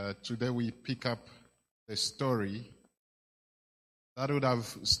Today we pick up a story that would have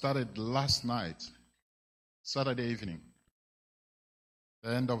started last night, Saturday evening, the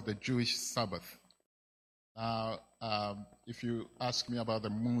end of the Jewish Sabbath. Now, if you ask me about the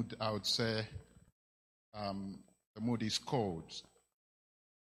mood, I would say the mood is cold.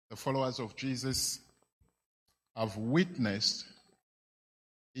 The followers of Jesus have witnessed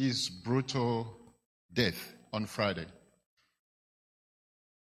his brutal death on Friday.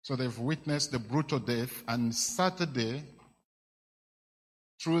 So they've witnessed the brutal death, and Saturday,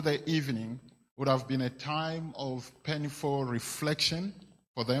 through the evening, would have been a time of painful reflection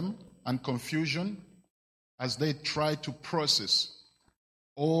for them and confusion as they tried to process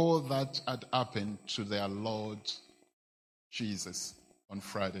all that had happened to their Lord Jesus on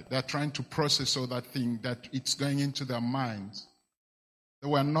Friday. They're trying to process all that thing that it's going into their minds. They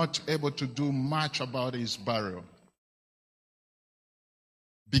were not able to do much about his burial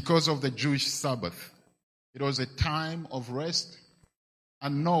because of the Jewish Sabbath. It was a time of rest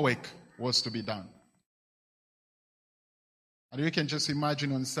and no work was to be done. And you can just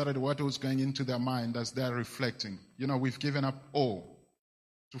imagine on Saturday what was going into their mind as they're reflecting. You know, we've given up all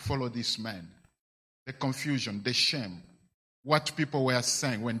to follow this man. The confusion, the shame, what people were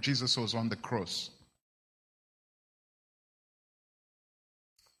saying when Jesus was on the cross.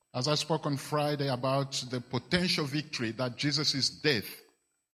 As I spoke on Friday about the potential victory that Jesus' death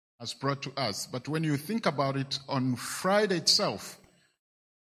has brought to us. But when you think about it on Friday itself,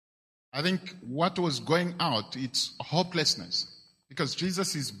 I think what was going out, it's hopelessness. Because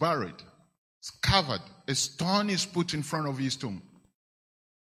Jesus is buried, it's covered, a stone is put in front of his tomb.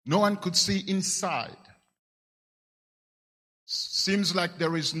 No one could see inside. Seems like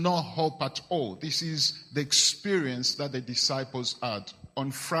there is no hope at all. This is the experience that the disciples had on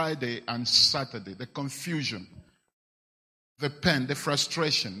Friday and Saturday. The confusion, the pain, the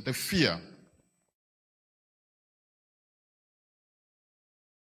frustration, the fear.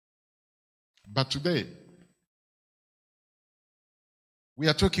 But today, we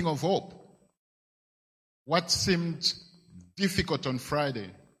are talking of hope. What seemed difficult on Friday,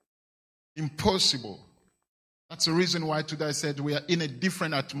 impossible. That's the reason why today I said we are in a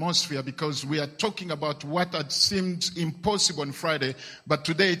different atmosphere, because we are talking about what had seemed impossible on Friday, but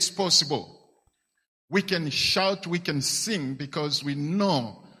today it's possible. We can shout, we can sing, because we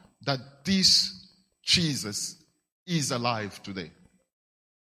know that this Jesus is alive today.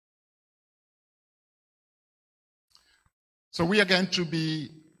 So we are going to be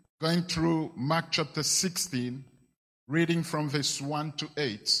going through Mark chapter 16, reading from verse 1 to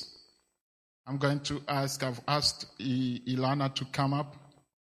 8. I've asked Ilana to come up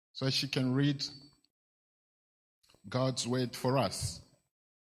so she can read God's word for us.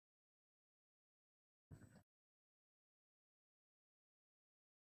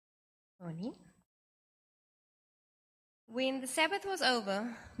 Morning. When the Sabbath was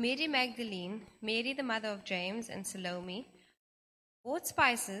over, Mary Magdalene, Mary the mother of James, and Salome bought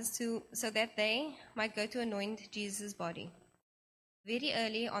spices so that they might go to anoint Jesus' body. Very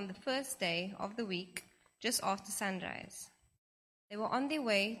early on the first day of the week, just after sunrise, they were on their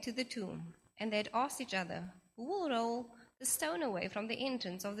way to the tomb, and they had asked each other, "Who will roll the stone away from the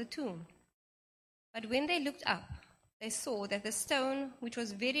entrance of the tomb?" But when they looked up, they saw that the stone, which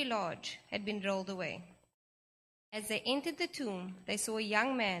was very large, had been rolled away. As they entered the tomb, they saw a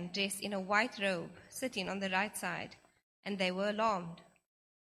young man dressed in a white robe sitting on the right side, and they were alarmed.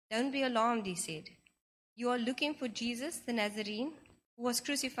 "Don't be alarmed," he said. "You are looking for Jesus the Nazarene, who was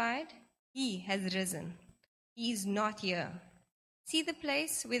crucified. He has risen. He is not here. See the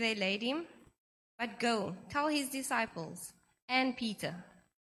place where they laid him? But go, tell his disciples and Peter,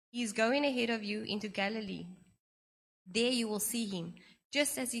 he is going ahead of you into Galilee. There you will see him,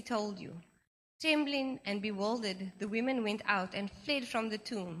 just as he told you." Trembling and bewildered, the women went out and fled from the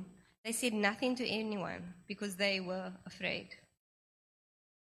tomb. They said nothing to anyone because they were afraid.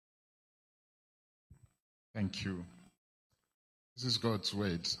 Thank you. This is God's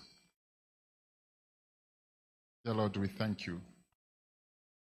word. Dear Lord, we thank you.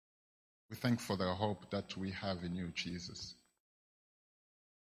 We thank for the hope that we have in you, Jesus.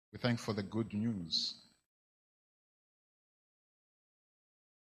 We thank for the good news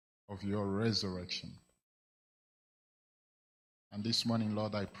of your resurrection. And this morning,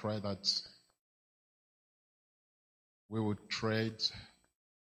 Lord, I pray that we would trade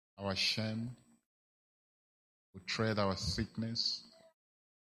our shame, we trade our sickness,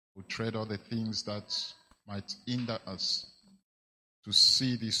 we trade all the things that might hinder us to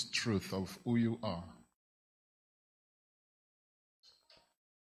see this truth of who you are.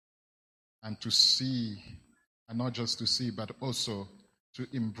 And to see, and not just to see, but also to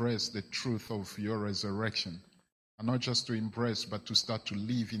embrace the truth of your resurrection. And not just to embrace, but to start to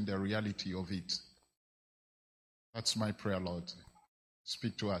live in the reality of it. That's my prayer, Lord.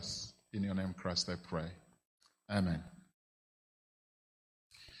 Speak to us. In your name, Christ, I pray. Amen.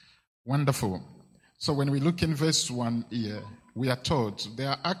 Wonderful. So when we look in verse 1 here, we are told there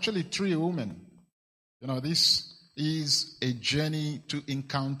are actually 3 women. This is a journey to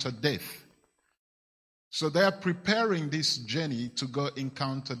encounter death. So they are preparing this journey to go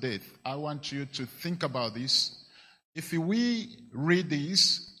encounter death. I want you to think about this. If we read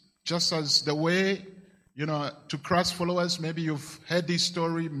this just as the way, to Christ followers, maybe you've heard this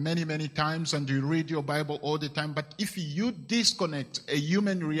story many, many times and you read your Bible all the time. But if you disconnect a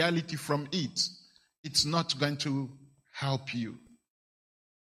human reality from it, it's not going to help you.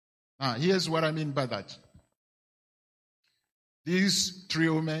 Now, here's what I mean by that. These 3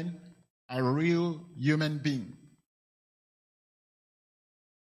 women are real human beings.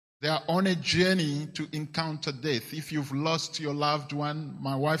 They are on a journey to encounter death. If you've lost your loved one,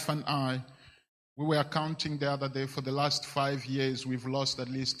 my wife and I, we were counting the other day, for the last 5 years, we've lost at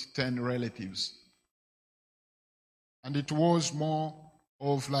least 10 relatives. And it was more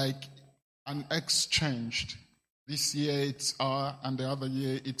of like an exchange. This year it's her, and the other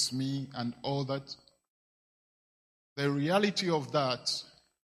year it's me, and all that. The reality of that,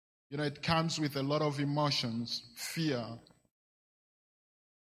 it comes with a lot of emotions, fear,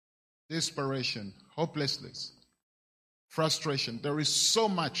 desperation, hopelessness, frustration. There is so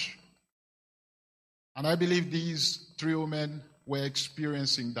much. And I believe these 3 women were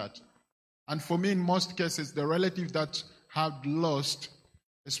experiencing that. And for me, in most cases, the relative that had lost,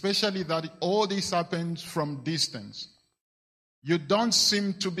 especially that all this happens from distance, you don't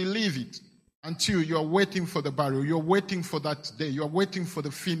seem to believe it until you are waiting for the burial. You're waiting for that day. You're waiting for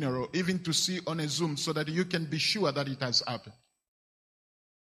the funeral, even to see on a Zoom, so that you can be sure that it has happened.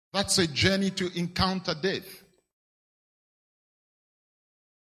 That's a journey to encounter death.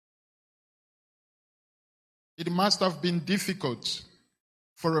 It must have been difficult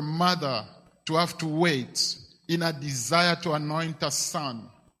for a mother to have to wait in a desire to anoint her son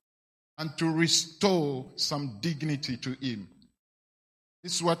and to restore some dignity to him.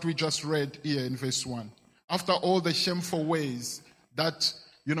 This is what we just read here in verse 1. After all the shameful ways that,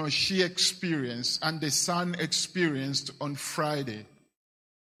 she experienced and the son experienced on Friday,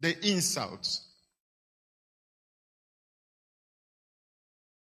 the insults,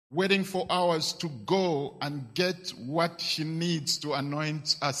 waiting for hours to go and get what she needs to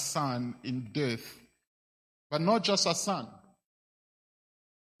anoint her son in death. But not just her son,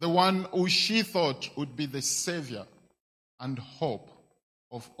 the one who she thought would be the savior and hope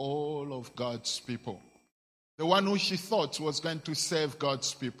of all of God's people. The one who she thought was going to save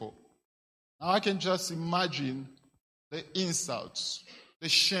God's people. Now I can just imagine the insults, the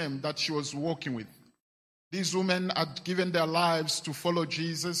shame that she was walking with. These women had given their lives to follow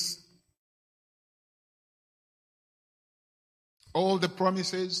Jesus. All the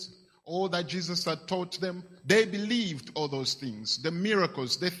promises, all that Jesus had taught them, they believed all those things, the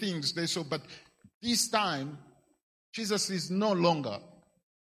miracles, the things they saw. But this time, Jesus is no longer.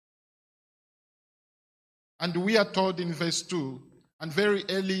 And we are told in verse 2, and very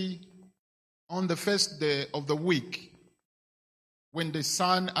early on the first day of the week, when the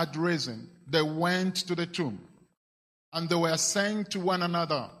sun had risen, they went to the tomb. And they were saying to one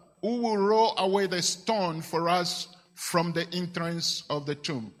another, "Who will roll away the stone for us from the entrance of the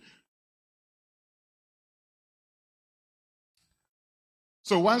tomb?"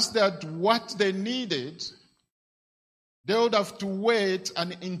 So once they had what they needed, they would have to wait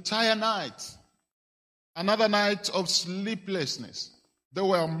an entire night. Another night of sleeplessness. They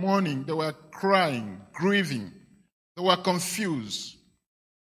were mourning, they were crying, grieving. They were confused.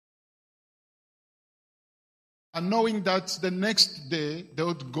 And knowing that the next day they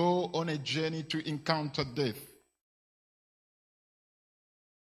would go on a journey to encounter death.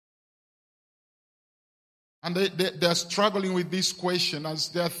 And they're struggling with this question as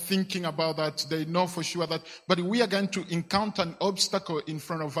they're thinking about that. They know for sure that, but we are going to encounter an obstacle in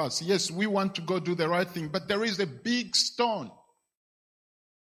front of us. Yes, we want to go do the right thing, but there is a big stone.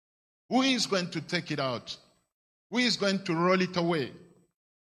 Who is going to take it out? Who is going to roll it away?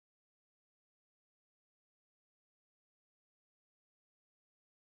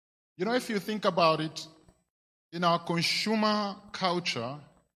 If you think about it, in our consumer culture,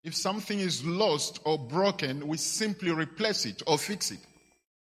 if something is lost or broken, we simply replace it or fix it.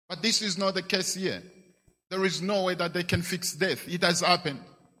 But this is not the case here. There is no way that they can fix death. It has happened.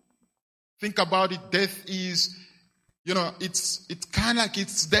 Think about it. Death is, it's kind of like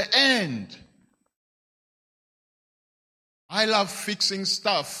it's the end. I love fixing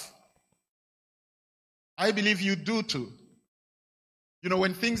stuff. I believe you do too.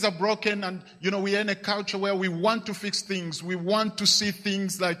 When things are broken and, we're in a culture where we want to fix things. We want to see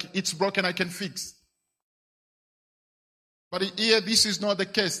things like it's broken, I can fix. But here, this is not the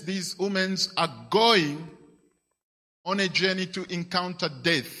case. These women are going on a journey to encounter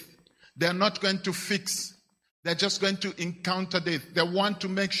death. They're not going to fix. They're just going to encounter death. They want to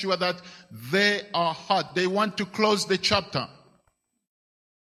make sure that they are hurt. They want to close the chapter.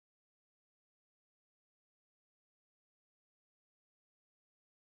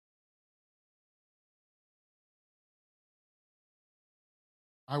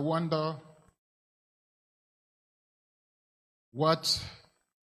 I wonder what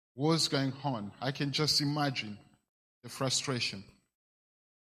was going on. I can just imagine the frustration.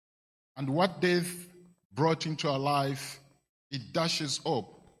 And what death brought into our life, it dashes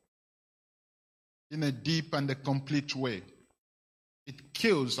hope in a deep and a complete way. It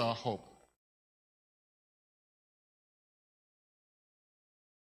kills our hope.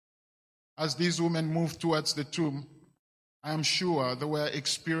 As these women moved towards the tomb, I am sure they were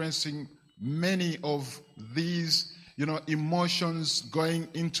experiencing many of these, emotions going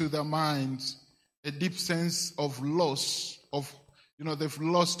into their minds, a deep sense of loss, they've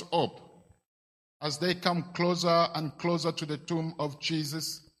lost hope. As they come closer and closer to the tomb of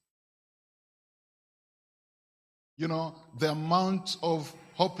Jesus, the amount of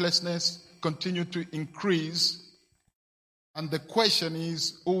hopelessness continued to increase. And the question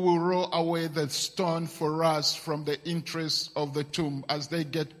is, who will roll away the stone for us from the entrance of the tomb as they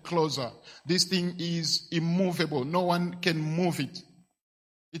get closer? This thing is immovable. No one can move it.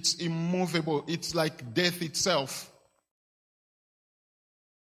 It's immovable. It's like death itself.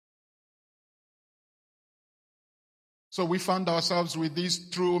 So we found ourselves with these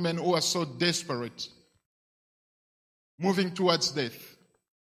two men who are so desperate, moving towards death.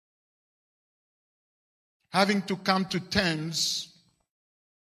 Having to come to terms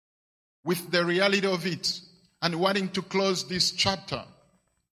with the reality of it and wanting to close this chapter,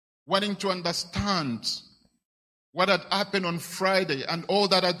 wanting to understand what had happened on Friday and all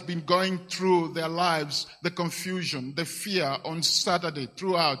that had been going through their lives, the confusion, the fear on Saturday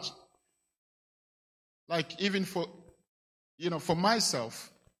throughout. Like even for myself,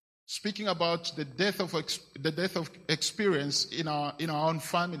 speaking about the death of experience in our own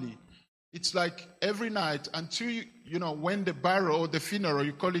family. It's like every night until, when the burial or the funeral,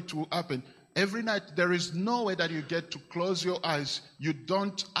 you call it, will happen, every night there is no way that you get to close your eyes. You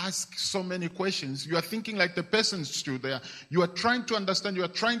don't ask so many questions. You are thinking like the person stood there. You are trying to understand, you are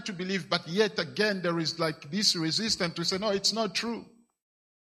trying to believe, but yet again there is like this resistance to say, no, it's not true.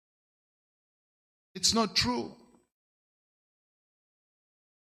 It's not true.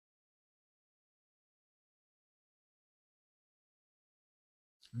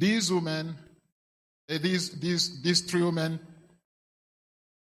 These women, these three women,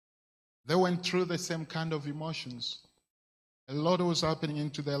 they went through the same kind of emotions. A lot was happening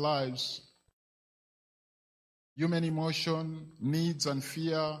into their lives. Human emotion, needs, and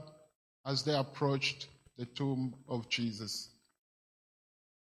fear as they approached the tomb of Jesus.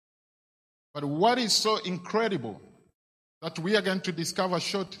 But what is so incredible that we are going to discover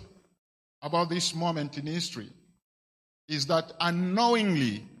short about this moment in history is that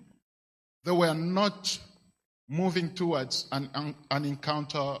unknowingly they were not moving towards an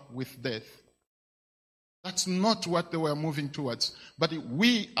encounter with death. That's not what they were moving towards. But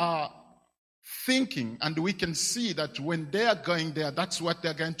we are thinking, and we can see that when they are going there, that's what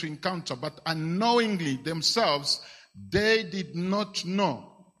they're going to encounter. But unknowingly themselves, they did not know.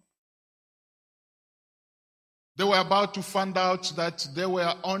 They were about to find out that they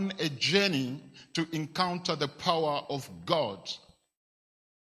were on a journey to encounter the power of God.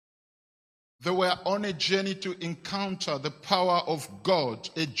 They were on a journey to encounter the power of God,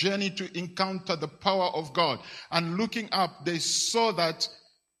 a journey to encounter the power of God. And looking up, they saw that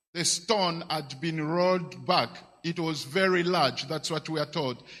the stone had been rolled back. It was very large. That's what we are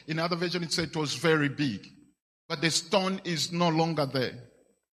told. In other version, it said it was very big. But the stone is no longer there.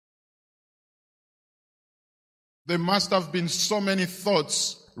 There must have been so many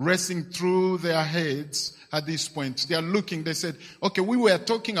thoughts racing through their heads at this point. They are looking, they said, okay, we were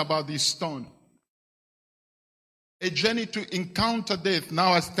talking about this stone. A journey to encounter death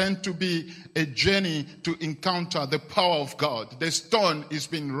now has turned to be a journey to encounter the power of God. The stone is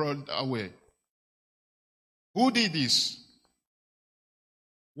being rolled away. Who did this?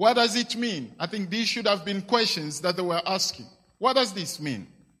 What does it mean? I think these should have been questions that they were asking. What does this mean?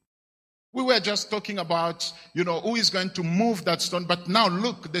 We were just talking about, who is going to move that stone. But now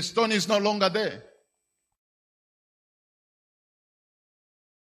look, the stone is no longer there.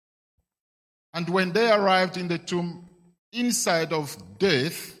 And when they arrived in the tomb, inside of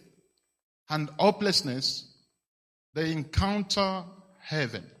death and hopelessness, they encounter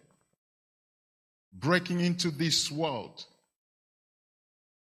heaven breaking into this world.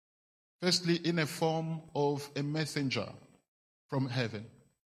 Firstly, in a form of a messenger from heaven.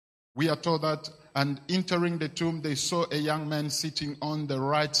 We are told that, and entering the tomb, they saw a young man sitting on the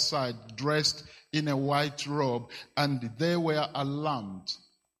right side, dressed in a white robe, and they were alarmed.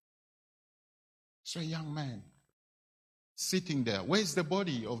 So a young man sitting there. Where's the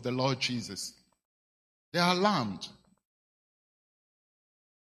body of the Lord Jesus? They are alarmed.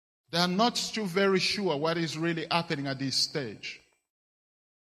 They are not still very sure what is really happening at this stage.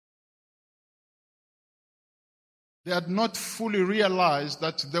 They had not fully realized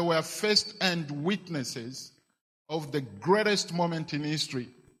that they were first-hand witnesses of the greatest moment in history.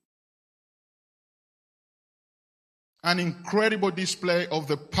 An incredible display of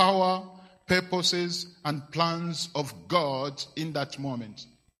the power, purposes, and plans of God in that moment.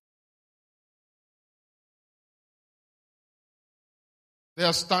 They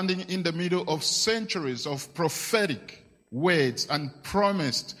are standing in the middle of centuries of prophetic words and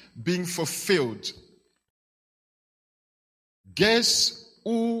promise being fulfilled. Guess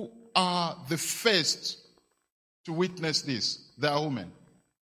who are the first to witness this? They are women.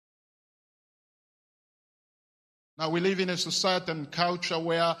 Now we live in a society and culture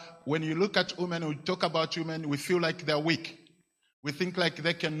where when you look at women, we talk about women, we feel like they're weak. We think like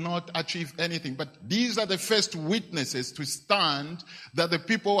they cannot achieve anything. But these are the first witnesses to stand, that the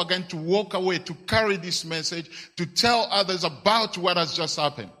people are going to walk away to carry this message, to tell others about what has just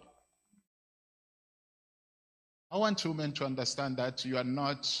happened. I want women to understand that you are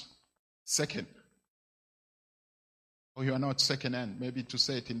not second. Or you are not second hand, maybe to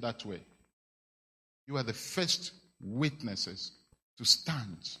say it in that way. You are the first witnesses to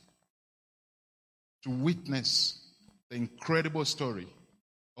stand, to witness the incredible story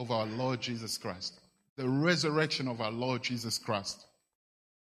of our Lord Jesus Christ, the resurrection of our Lord Jesus Christ.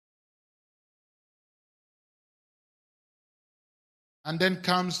 And then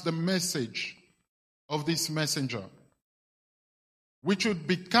comes the message of this messenger, which would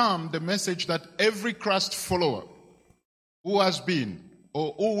become the message that every Christ follower who has been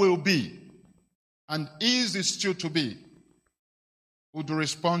or who will be and is still to be would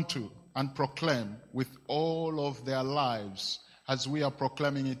respond to and proclaim with all of their lives as we are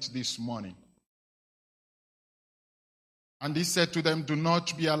proclaiming it this morning. And he said to them, "Do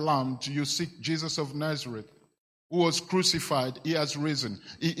not be alarmed. You seek Jesus of Nazareth, who was crucified. He has risen.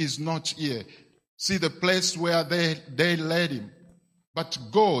 He is not here. See the place where they laid him. But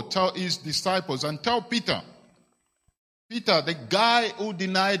go, tell his disciples and tell Peter, the guy who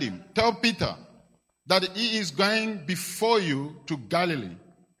denied him, tell Peter that he is going before you to Galilee.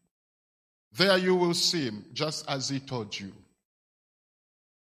 There you will see him, just as he told you."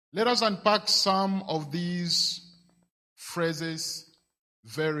 Let us unpack some of these phrases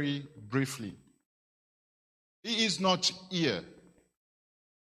very briefly. He is not here.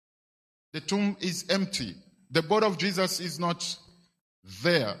 The tomb is empty. The body of Jesus is not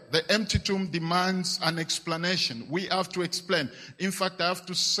there. The empty tomb demands an explanation. We have to explain. In fact, I have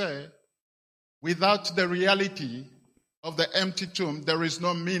to say, without the reality of the empty tomb, there is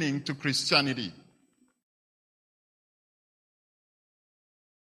no meaning to Christianity.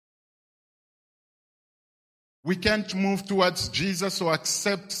 We can't move towards Jesus or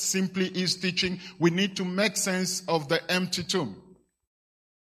accept simply his teaching. We need to make sense of the empty tomb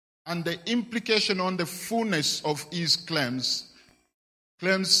and the implication on the fullness of his claims.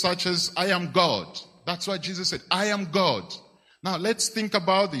 Claims such as, "I am God." That's why Jesus said, "I am God." Now let's think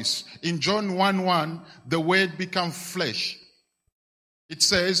about this. In John 1:1, the Word became flesh. It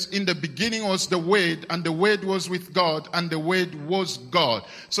says, "In the beginning was the Word, and the Word was with God, and the Word was God."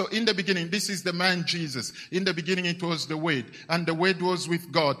 So in the beginning, this is the man Jesus. In the beginning it was the Word, and the Word was with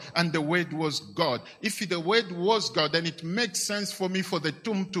God, and the Word was God. If the Word was God, then it makes sense for me for the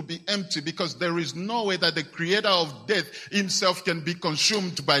tomb to be empty, because there is no way that the creator of death himself can be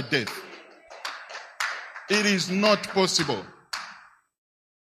consumed by death. It is not possible.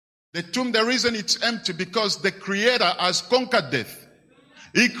 The tomb, the reason it's empty, because the creator has conquered death.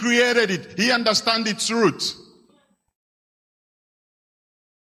 He created it. He understands its roots.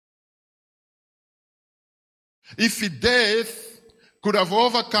 If death could have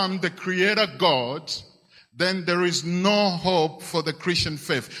overcome the creator God, then there is no hope for the Christian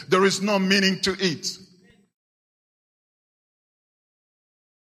faith. There is no meaning to it.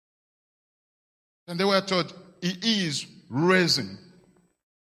 And they were told, he is risen.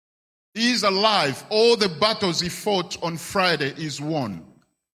 He is alive. All the battles he fought on Friday is won.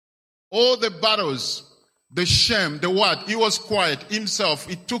 All the battles, the shame, the what? He was quiet himself.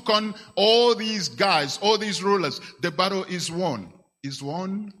 He took on all these guys, all these rulers. The battle is won. Is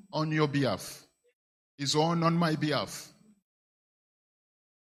won on your behalf. Is won on my behalf.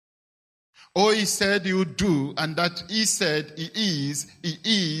 All he said he would do, and that he said he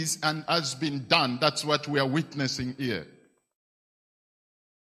is, and has been done. That's what we are witnessing here.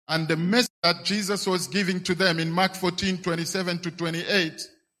 And the message that Jesus was giving to them in Mark 14:27-28,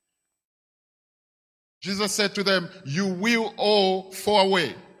 Jesus said to them, you will all fall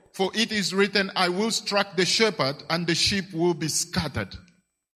away, for it is written, I will strike the shepherd, and the sheep will be scattered.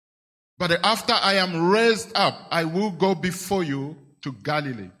 But after I am raised up, I will go before you to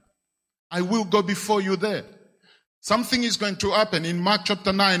Galilee. I will go before you there. Something is going to happen. In Mark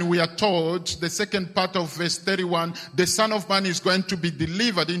chapter 9, we are told, the second part of verse 31, the Son of Man is going to be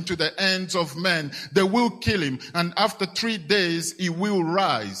delivered into the hands of men. They will kill him, and after 3 days, he will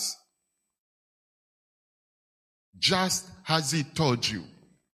rise. Just as he told you.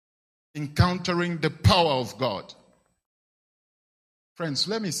 Encountering the power of God. Friends,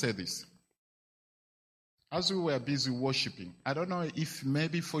 let me say this. As we were busy worshiping, I don't know if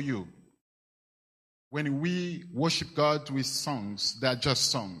maybe for you, when we worship God with songs, they are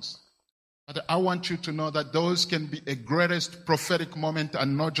just songs. But I want you to know that those can be a greatest prophetic moment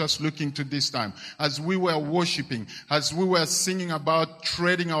and not just looking to this time. As we were worshiping, as we were singing about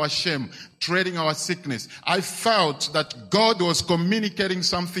trading our shame, trading our sickness, I felt that God was communicating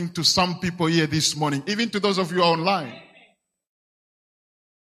something to some people here this morning, even to those of you online.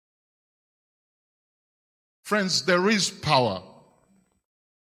 Friends, there is power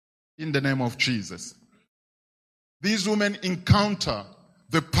in the name of Jesus. These women encounter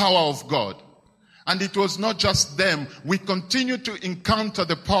the power of God. And it was not just them. We continue to encounter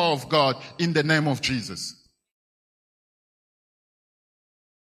the power of God in the name of Jesus.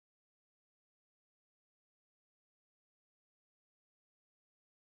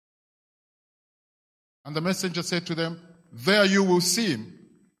 And the messenger said to them, there you will see him.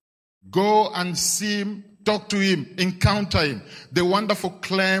 Go and see him. Talk to him, encounter him. The wonderful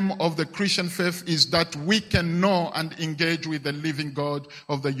claim of the Christian faith is that we can know and engage with the living God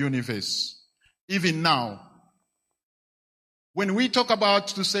of the universe. Even now. When we talk about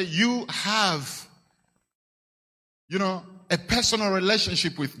to say you have, a personal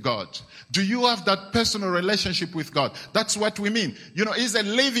relationship with God. Do you have that personal relationship with God? That's what we mean. He's a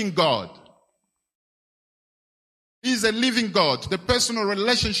living God. He's a living God. The personal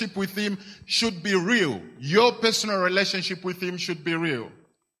relationship with him should be real. Your personal relationship with him should be real.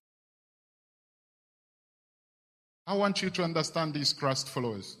 I want you to understand these Christ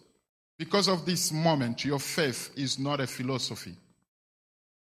followers. Because of this moment, your faith is not a philosophy.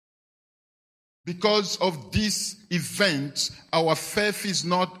 Because of this event, our faith is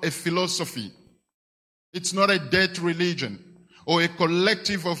not a philosophy. It's not a dead religion or a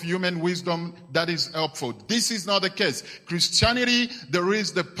collective of human wisdom that is helpful. This is not the case. Christianity, there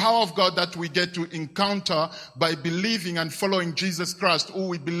is the power of God that we get to encounter by believing and following Jesus Christ, who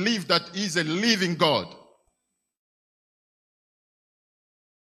we believe that is a living God.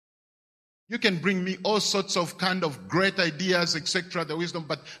 You can bring me all sorts of kind of great ideas, etc., the wisdom,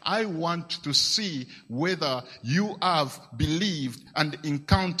 but I want to see whether you have believed and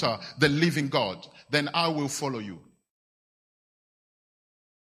encounter the living God. Then I will follow you.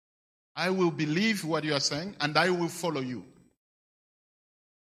 I will believe what you are saying, and I will follow you.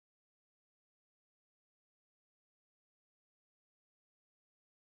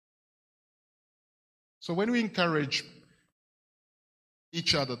 So when we encourage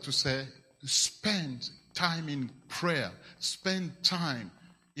each other to say, spend time in prayer, spend time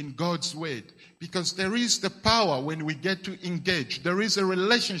in God's word, because there is the power when we get to engage. There is a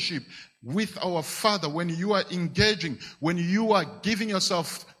relationship with our Father when you are engaging, when you are giving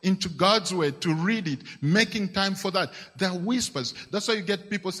yourself into God's word to read it, making time for that. There are whispers. That's why you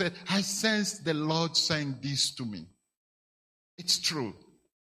get people say, I sense the Lord saying this to me. It's true.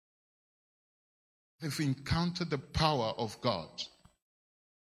 They've encountered the power of God.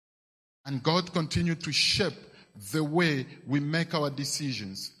 And God continued to shape the way we make our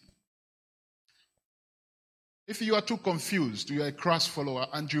decisions. If you are too confused, you are a Christ follower,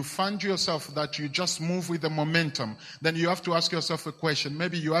 and you find yourself that you just move with the momentum, then you have to ask yourself a question.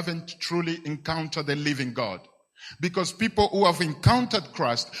 Maybe you haven't truly encountered the living God. Because people who have encountered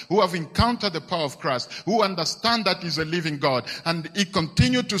Christ, who have encountered the power of Christ, who understand that he's a living God, and he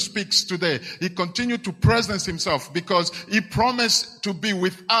continued to speak today. He continued to presence himself because he promised to be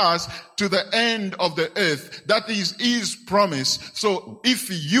with us to the end of the earth. That is his promise. So if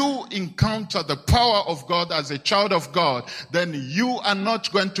you encounter the power of God as a child of God, then you are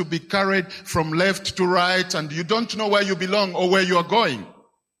not going to be carried from left to right and you don't know where you belong or where you are going.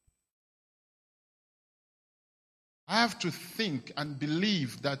 I have to think and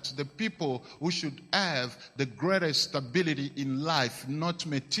believe that the people who should have the greatest stability in life, not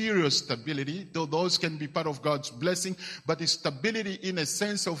material stability, though those can be part of God's blessing, but the stability in a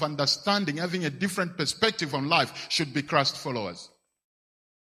sense of understanding, having a different perspective on life, should be Christ followers.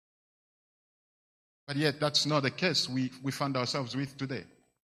 But yet that's not the case we find ourselves with today.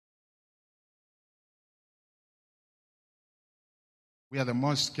 We are the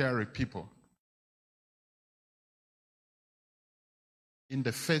most scary people. In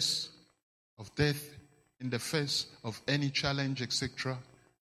the face of death, in the face of any challenge, etc.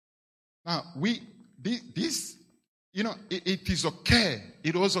 Now, it is okay.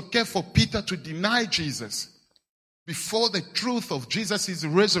 It was okay for Peter to deny Jesus before the truth of Jesus'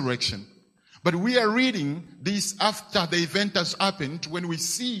 resurrection. But we are reading this after the event has happened, when we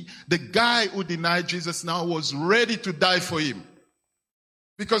see the guy who denied Jesus now was ready to die for him.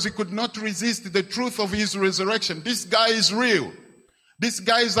 Because he could not resist the truth of his resurrection. This guy is real. This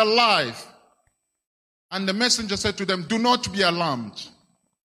guy is alive. And the messenger said to them, do not be alarmed.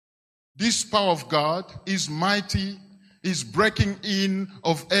 This power of God is mighty, is breaking in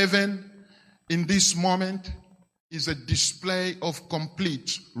of heaven in this moment, is a display of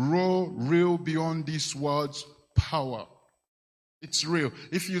complete, raw, real, beyond this world's power. It's real.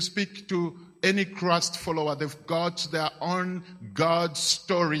 If you speak to any Christ follower, they've got their own God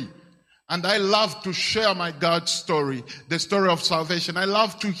story. And I love to share my God story, the story of salvation. I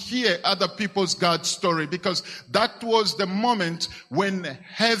love to hear other people's God story because that was the moment when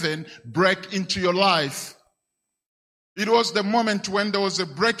heaven broke into your life. It was the moment when there was a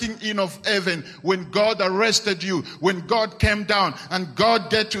breaking in of heaven, when God arrested you, when God came down and God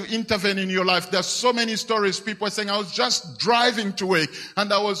get to intervene in your life. There's so many stories. People are saying, I was just driving to work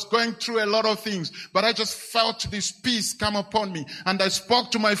and I was going through a lot of things, but I just felt this peace come upon me. And I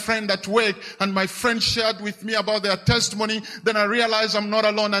spoke to my friend at work and my friend shared with me about their testimony. Then I realized I'm not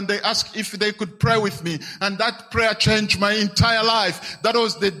alone and they asked if they could pray with me. And that prayer changed my entire life. That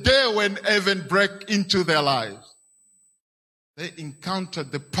was the day when heaven broke into their lives. They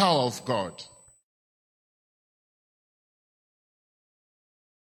encountered the power of God.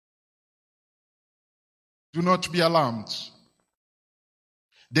 Do not be alarmed.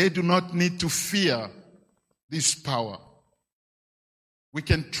 They do not need to fear this power. We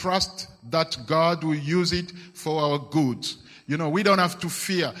can trust that God will use it for our good. We don't have to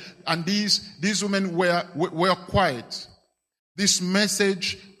fear. And these women were quiet. This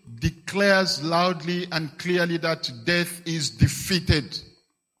message declares loudly and clearly that death is defeated.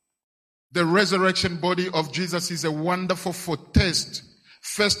 The resurrection body of Jesus is a wonderful foretaste,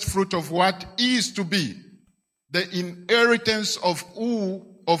 first fruit of what is to be, the inheritance of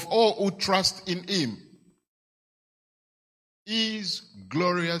all who trust in him. His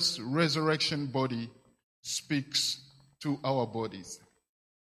glorious resurrection body speaks to our bodies.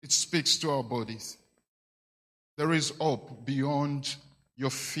 It speaks to our bodies. There is hope beyond your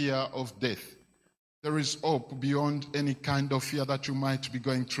fear of death. There is hope beyond any kind of fear that you might be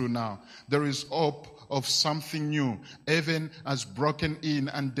going through now. There is hope of something new. Heaven has broken in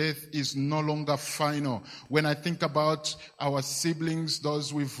and death is no longer final. When I think about our siblings,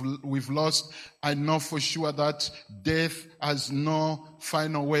 those we've lost, I know for sure that death has no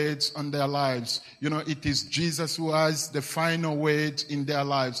final words on their lives. It is Jesus who has the final word in their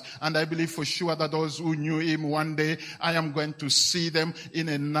lives. And I believe for sure that those who knew him one day, I am going to see them in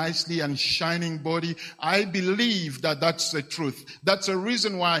a nicely and shining body. I believe that that's the truth. That's the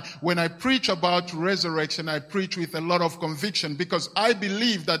reason why when I preach about resurrection, I preach with a lot of conviction, because I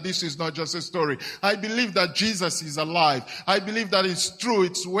believe that this is not just a story. I believe that Jesus is alive. I believe that it's true.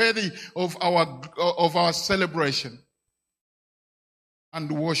 It's worthy of our celebration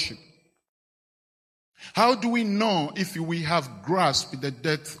and worship. How do we know if we have grasped the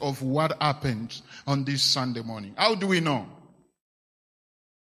depth of what happened on this Sunday morning? How do we know?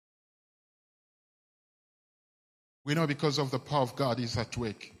 We know because of the power of God is at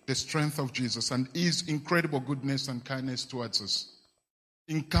work, the strength of Jesus, and his incredible goodness and kindness towards us.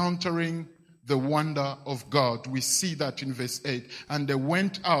 Encountering the wonder of God. We see that in verse 8. And they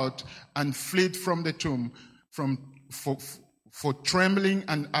went out and fled from the tomb for trembling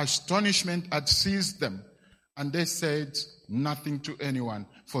and astonishment had seized them. And they said nothing to anyone,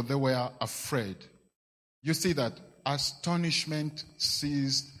 for they were afraid. You see that astonishment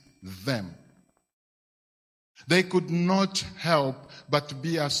seized them. They could not help but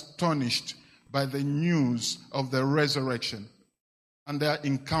be astonished by the news of the resurrection and their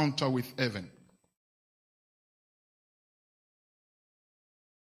encounter with heaven.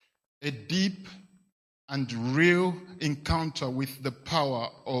 A deep and real encounter with the power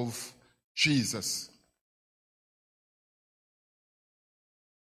of Jesus.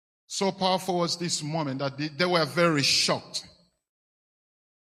 So powerful was this moment that they were very shocked.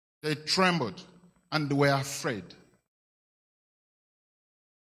 They trembled and were afraid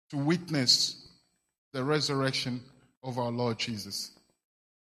to witness the resurrection of our Lord Jesus.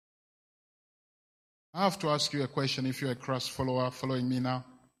 I have to ask you a question if you're a Christ follower following me now.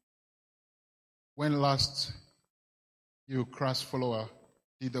 When last you, Christ follower,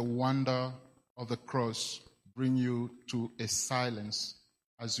 did the wonder of the cross bring you to a silence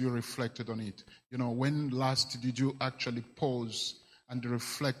as you reflected on it? You know, when last did you actually pause and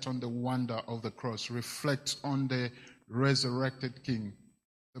reflect on the wonder of the cross? Reflect on the resurrected King,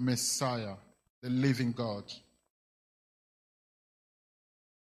 the Messiah, the living God.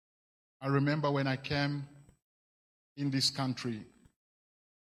 I remember when I came in this country,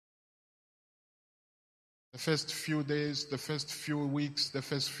 the first few days, the first few weeks, the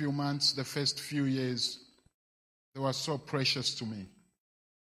first few months, the first few years, they were so precious to me.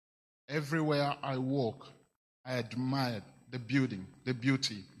 Everywhere I walk, I admired the building, the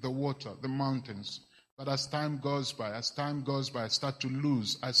beauty, the water, the mountains. But as time goes by, I start to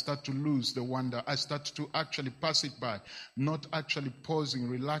lose the wonder. I start to actually pass it by, not actually pausing,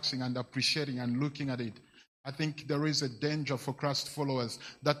 relaxing, and appreciating and looking at it. I think there is a danger for Christ followers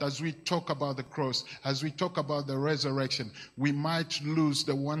that as we talk about the cross, as we talk about the resurrection, we might lose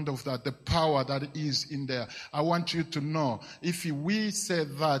the wonder of that, the power that is in there. I want you to know, if we say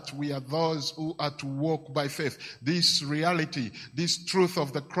that we are those who are to walk by faith, this reality, this truth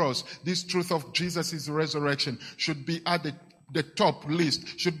of the cross, this truth of Jesus' resurrection should be at the top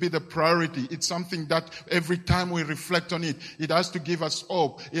list, should be the priority. It's something that every time we reflect on it, it has to give us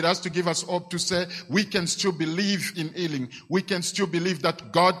hope. It has to give us hope to say we can still believe in healing. We can still believe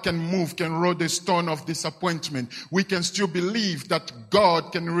that God can move, can roll the stone of disappointment. We can still believe that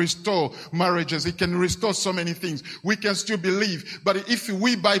God can restore marriages. He can restore so many things. We can still believe. But if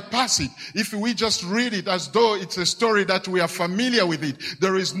we bypass it, if we just read it as though it's a story that we are familiar with it,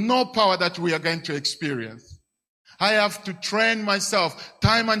 there is no power that we are going to experience. I have to train myself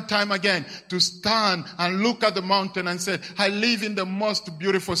time and time again to stand and look at the mountain and say, I live in the most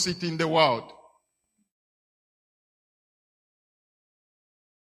beautiful city in the world.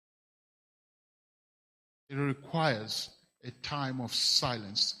 It requires a time of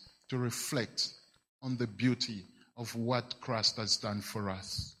silence to reflect on the beauty of what Christ has done for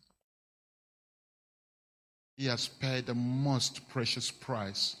us. He has paid the most precious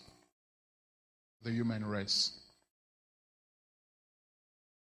price for the human race.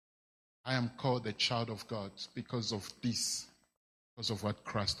 I am called a child of God because of this, because of what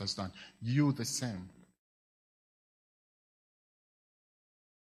Christ has done. You the same.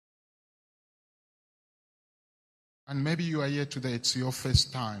 And maybe you are here today, it's your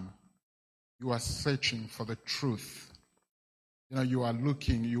first time. You are searching for the truth. You know, you are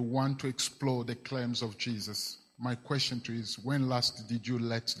looking, you want to explore the claims of Jesus. My question to you is, when last did you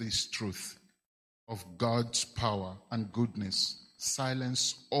let this truth of God's power and goodness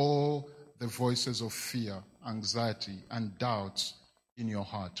silence all the voices of fear, anxiety, and doubt in your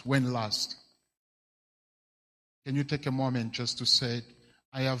heart? When last? Can you take a moment just to say,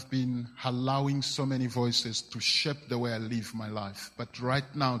 I have been allowing so many voices to shape the way I live my life. But right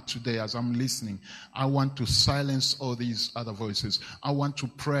now, today, as I'm listening, I want to silence all these other voices. I want to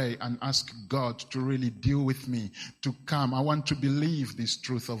pray and ask God to really deal with me, to come. I want to believe this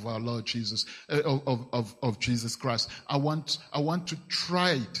truth of our Lord Jesus, of Jesus Christ. I want to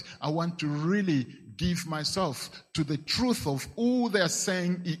try it. I want to really give myself to the truth of who they're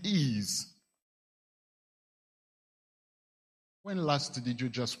saying He is. When last did you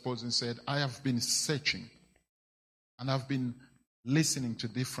just pause and said, I have been searching and I've been listening to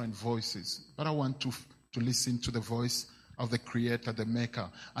different voices, but I want to listen to the voice of the Creator, the Maker.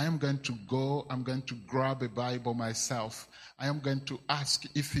 I'm going to grab a Bible myself. I am going to ask,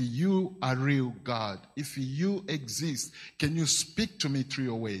 if you are real God, if you exist, can you speak to me through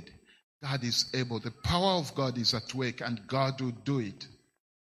your word? God is able. The power of God is at work and God will do it.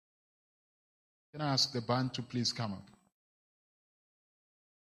 Can I ask the band to please come up?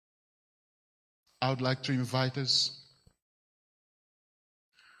 I would like to invite us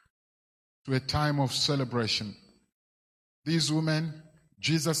to a time of celebration. These women,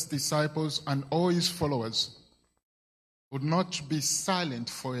 Jesus' disciples, and all his followers would not be silent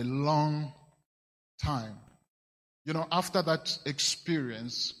for a long time. After that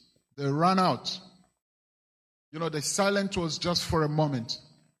experience, they ran out. The silence was just for a moment.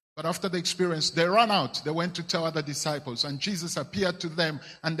 But after the experience, they ran out. They went to tell other disciples, and Jesus appeared to them,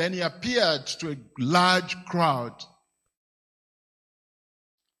 and then he appeared to a large crowd.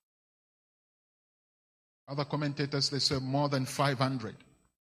 Other commentators, they say more than 500.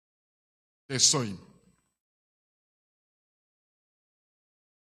 They saw him.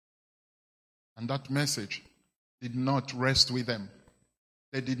 And that message did not rest with them.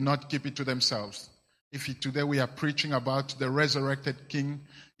 They did not keep it to themselves. If today we are preaching about the resurrected King,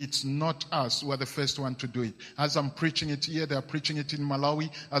 it's not us who are the first one to do it. As I'm preaching it here, they are preaching it in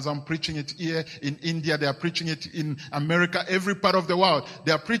Malawi. As I'm preaching it here in India, they are preaching it in America, every part of the world.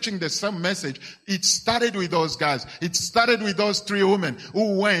 They are preaching the same message. It started with those guys. It started with those 3 women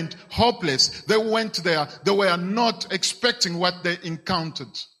who went hopeless. They went there. They were not expecting what they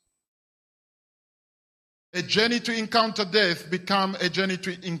encountered. A journey to encounter death became a journey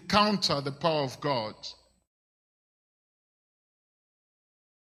to encounter the power of God.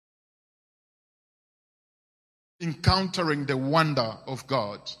 Encountering the wonder of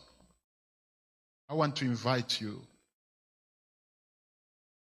God. I want to invite you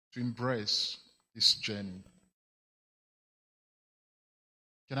to embrace this journey.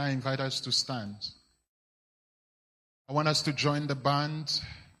 Can I invite us to stand? I want us to join the band.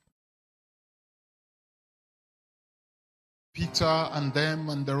 Peter and them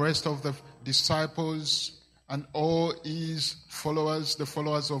and the rest of the disciples and all his followers, the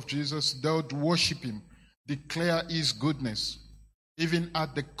followers of Jesus, they would worship him, declare his goodness, even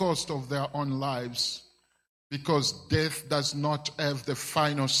at the cost of their own lives, because death does not have the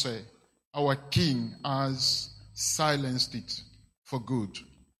final say. Our King has silenced it for good.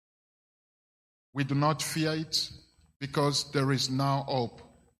 We do not fear it because there is now hope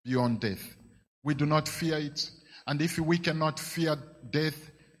beyond death. We do not fear it. And if we cannot fear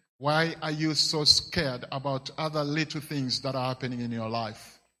death, why are you so scared about other little things that are happening in your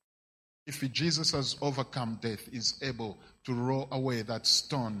life? If Jesus has overcome death, is able to roll away that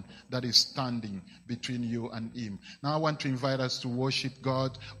stone that is standing between you and him. Now I want to invite us to worship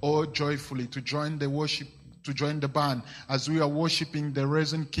God all joyfully, to join the worship, to join the band as we are worshiping the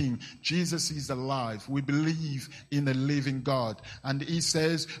risen King. Jesus is alive. We believe in a living God. And he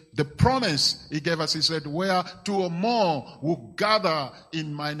says, the promise he gave us, he said, where 2 or more will gather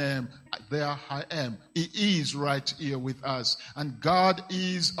in my name, there I am. He is right here with us. And God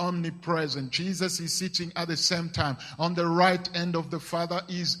is omnipresent. Jesus is sitting at the same time on the right hand of the Father.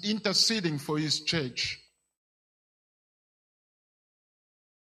 He is interceding for his church.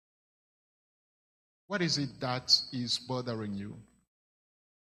 What is it that is bothering you?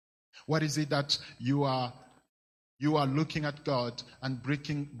 What is it that you are looking at God and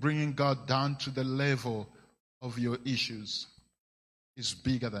bringing God down to the level of your issues? It's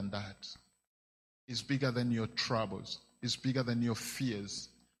bigger than that. It's bigger than your troubles. It's bigger than your fears.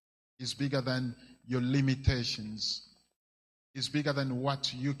 It's bigger than your limitations. It's bigger than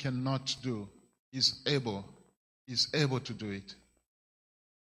what you cannot do. He's able to do it.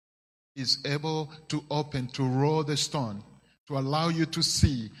 Is able to open, to roll the stone, to allow you to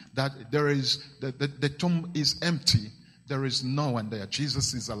see that there is the tomb is empty. There is no one there.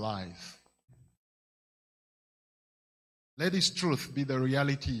 Jesus is alive. Let this truth be the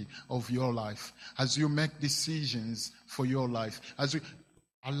reality of your life as you make decisions for your life. As you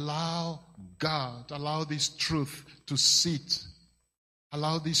allow God, allow this truth to sit.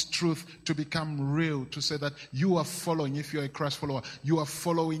 Allow this truth to become real, to say that you are following, if you're a Christ follower, you are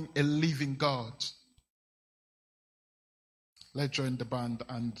following a living God. Let's join the band,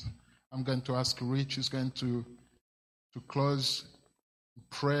 and I'm going to ask Rich, who's going to close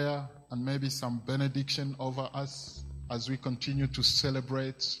prayer and maybe some benediction over us as we continue to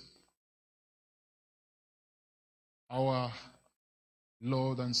celebrate our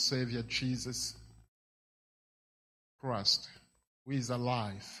Lord and Savior Jesus Christ, who is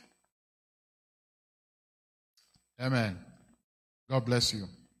alive. Amen. God bless you.